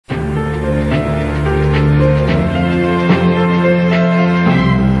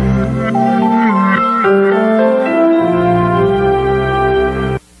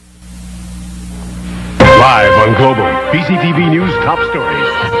BCTV News top stories.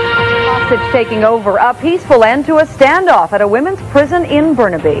 Hostage taking over, a peaceful end to a standoff at a women's prison in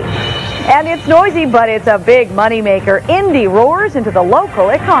Burnaby. And it's noisy, but it's a big moneymaker. Indy roars into the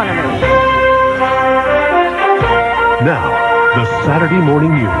local economy. Now, the Saturday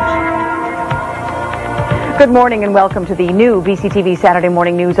Morning News. Good morning and welcome to the new BCTV Saturday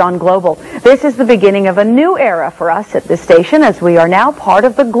Morning News on Global. This is the beginning of a new era for us at this station, as we are now part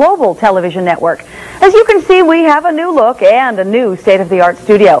of the Global Television Network. As you can see, we have a new look and a new state-of-the-art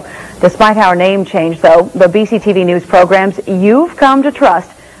studio. Despite our name change, though, the BCTV News programs you've come to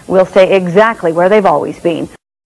trust will stay exactly where they've always been.